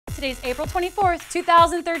Today's April 24th,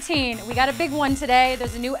 2013. We got a big one today.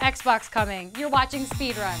 There's a new Xbox coming. You're watching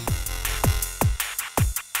Speedrun.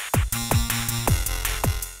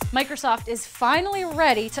 Microsoft is finally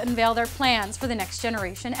ready to unveil their plans for the next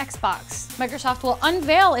generation Xbox. Microsoft will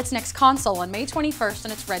unveil its next console on May 21st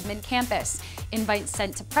on its Redmond campus. Invites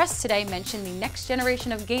sent to press today mention the next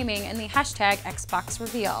generation of gaming and the hashtag Xbox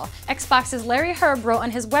reveal. Xbox's Larry Herb wrote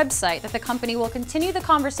on his website that the company will continue the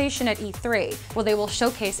conversation at E3, where they will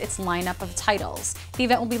showcase its lineup of titles. The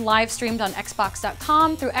event will be live streamed on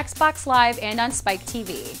Xbox.com, through Xbox Live, and on Spike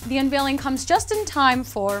TV. The unveiling comes just in time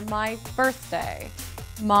for my birthday.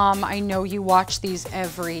 Mom, I know you watch these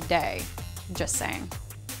every day. Just saying.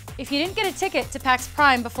 If you didn't get a ticket to PAX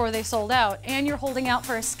Prime before they sold out, and you're holding out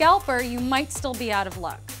for a scalper, you might still be out of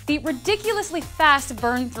luck. The ridiculously fast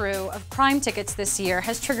burn-through of Prime tickets this year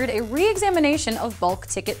has triggered a re-examination of bulk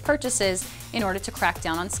ticket purchases in order to crack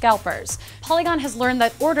down on scalpers. Polygon has learned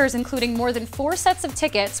that orders including more than 4 sets of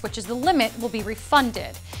tickets, which is the limit, will be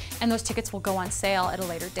refunded, and those tickets will go on sale at a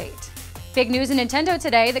later date. Big news in Nintendo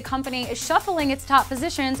today, the company is shuffling its top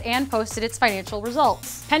positions and posted its financial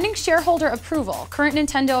results. Pending shareholder approval, current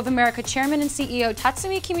Nintendo of America chairman and CEO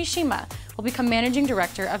Tatsumi Kimishima will become managing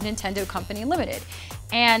director of Nintendo Company Limited,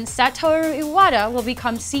 and Satoru Iwata will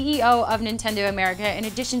become CEO of Nintendo America in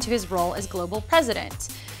addition to his role as global president.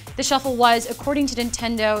 The shuffle was, according to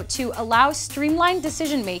Nintendo, to allow streamlined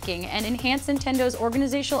decision-making and enhance Nintendo's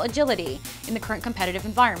organizational agility in the current competitive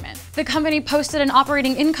environment. The company posted an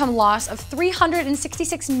operating income loss of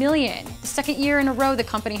 $366 million, the second year in a row the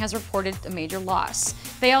company has reported a major loss.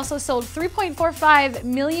 They also sold 3.45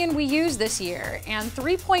 million Wii U's this year and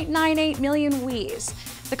 3.98 million Wii's.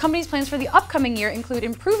 The company's plans for the upcoming year include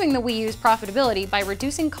improving the Wii U's profitability by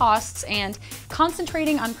reducing costs and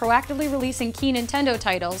concentrating on proactively releasing key Nintendo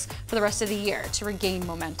titles for the rest of the year to regain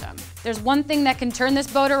momentum. There's one thing that can turn this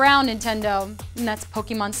boat around, Nintendo, and that's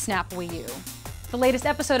Pokemon Snap Wii U. The latest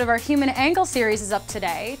episode of our Human Angle series is up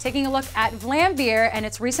today, taking a look at Vlambeer and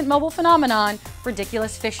its recent mobile phenomenon,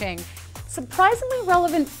 ridiculous fishing. Surprisingly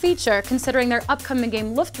relevant feature considering their upcoming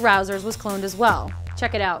game Luftrausers was cloned as well.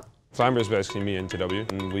 Check it out. Vlambeer is basically me and TW,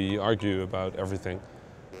 and we argue about everything,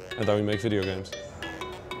 and then we make video games.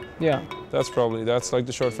 Yeah. That's like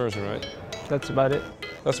the short version, right? That's about it.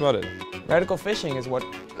 That's about it. Radical fishing is what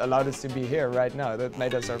allowed us to be here right now. That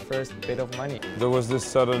made us our first bit of money. There was this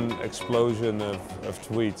sudden explosion of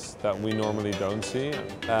tweets that we normally don't see,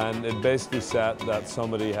 and it basically said that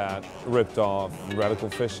somebody had ripped off Radical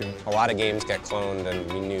Fishing. A lot of games get cloned, and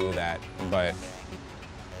we knew that, but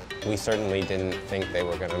we certainly didn't think they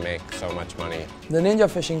were going to make so much money. The Ninja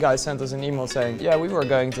Fishing guy sent us an email saying, yeah, we were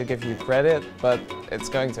going to give you credit, but it's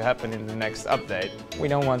going to happen in the next update. We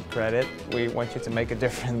don't want credit, we want you to make a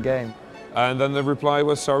different game. And then the reply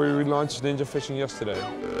was, sorry, we launched Ninja Fishing yesterday.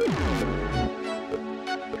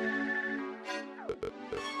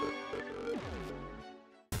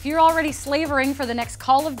 If you're already slavering for the next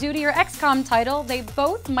Call of Duty or XCOM title, they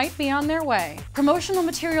both might be on their way. Promotional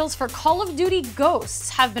materials for Call of Duty Ghosts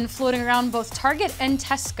have been floating around both Target and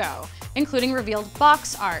Tesco, including revealed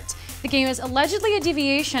box art. The game is allegedly a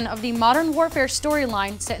deviation of the Modern Warfare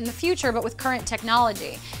storyline set in the future but with current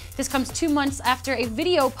technology. This comes 2 months after a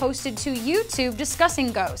video posted to YouTube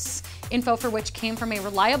discussing Ghosts, info for which came from a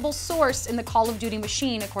reliable source in the Call of Duty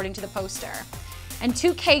machine, according to the poster. And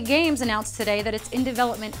 2K Games announced today that its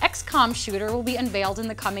in-development XCOM shooter will be unveiled in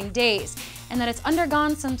the coming days, and that it's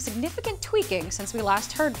undergone some significant tweaking since we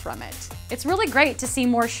last heard from it. It's really great to see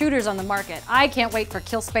more shooters on the market. I can't wait for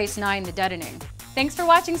Kill Space 9: The Deadening. Thanks for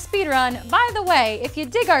watching Speedrun. By the way, if you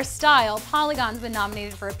dig our style, Polygon's been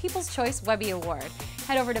nominated for a People's Choice Webby Award.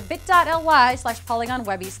 Head over to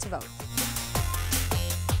bit.ly/PolygonWebbies to vote.